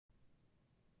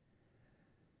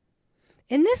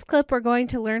In this clip, we're going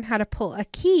to learn how to pull a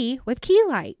key with key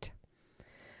light.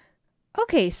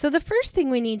 Okay, so the first thing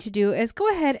we need to do is go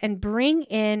ahead and bring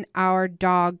in our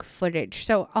dog footage.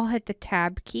 So I'll hit the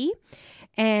tab key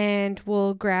and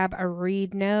we'll grab a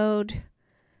read node.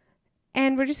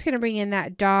 And we're just going to bring in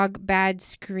that dog bad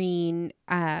screen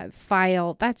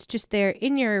file. That's just there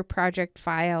in your project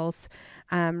files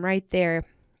right there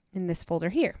in this folder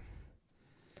here.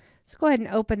 So go ahead and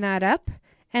open that up.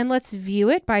 And let's view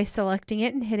it by selecting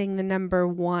it and hitting the number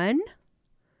 1.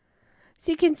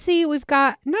 So you can see we've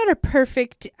got not a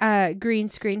perfect green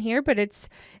screen here, but it's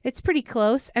pretty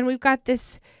close. And we've got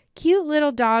this cute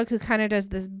little dog who kind of does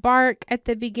this bark at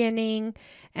the beginning,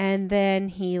 and then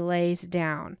he lays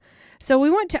down. So we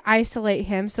want to isolate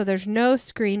him so there's no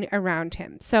screen around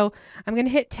him. So I'm going to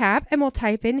hit tab and we'll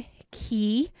type in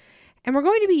key. And we're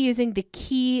going to be using the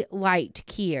key light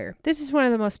keyer. This is one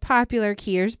of the most popular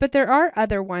keyers, but there are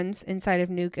other ones inside of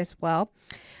Nuke as well.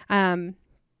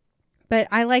 But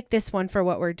I like this one for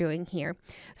what we're doing here.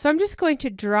 So I'm just going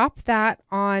to drop that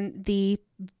on the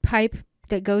pipe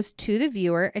that goes to the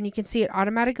viewer, and you can see it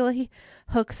automatically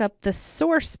hooks up the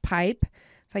source pipe.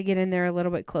 If I get in there a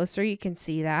little bit closer, you can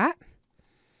see that.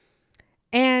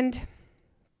 And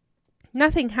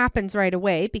nothing happens right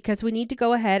away because we need to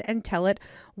go ahead and tell it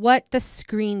what the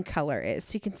screen color is.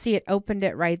 So you can see it opened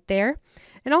it right there.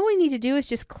 And all we need to do is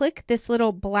just click this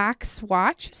little black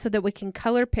swatch so that we can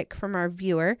color pick from our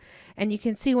viewer. And you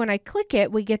can see when I click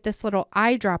it, we get this little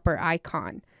eyedropper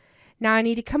icon. Now I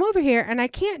need to come over here and I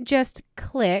can't just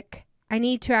click. I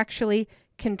need to actually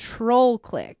control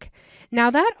click.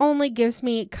 Now that only gives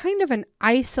me kind of an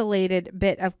isolated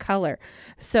bit of color.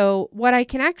 So what I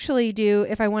can actually do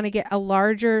if I want to get a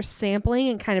larger sampling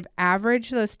and kind of average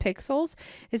those pixels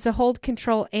is to hold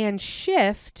Control and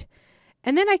Shift,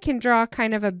 and then I can draw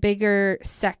kind of a bigger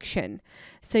section.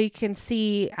 So you can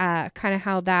see kind of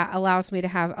how that allows me to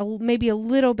have maybe a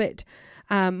little bit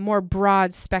more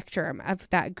broad spectrum of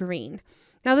that green.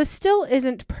 Now this still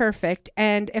isn't perfect,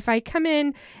 and if I come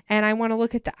in and I want to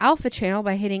look at the alpha channel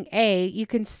by hitting A, you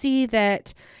can see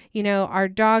that, you know, our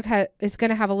dog is going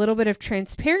to have a little bit of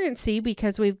transparency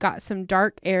because we've got some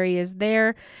dark areas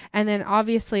there, and then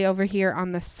obviously over here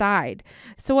on the side.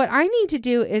 So what I need to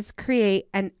do is create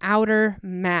an outer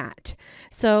matte.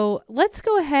 So let's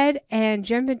go ahead and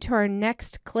jump into our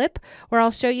next clip where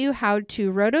I'll show you how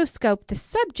to rotoscope the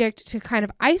subject to kind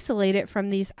of isolate it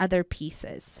from these other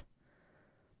pieces.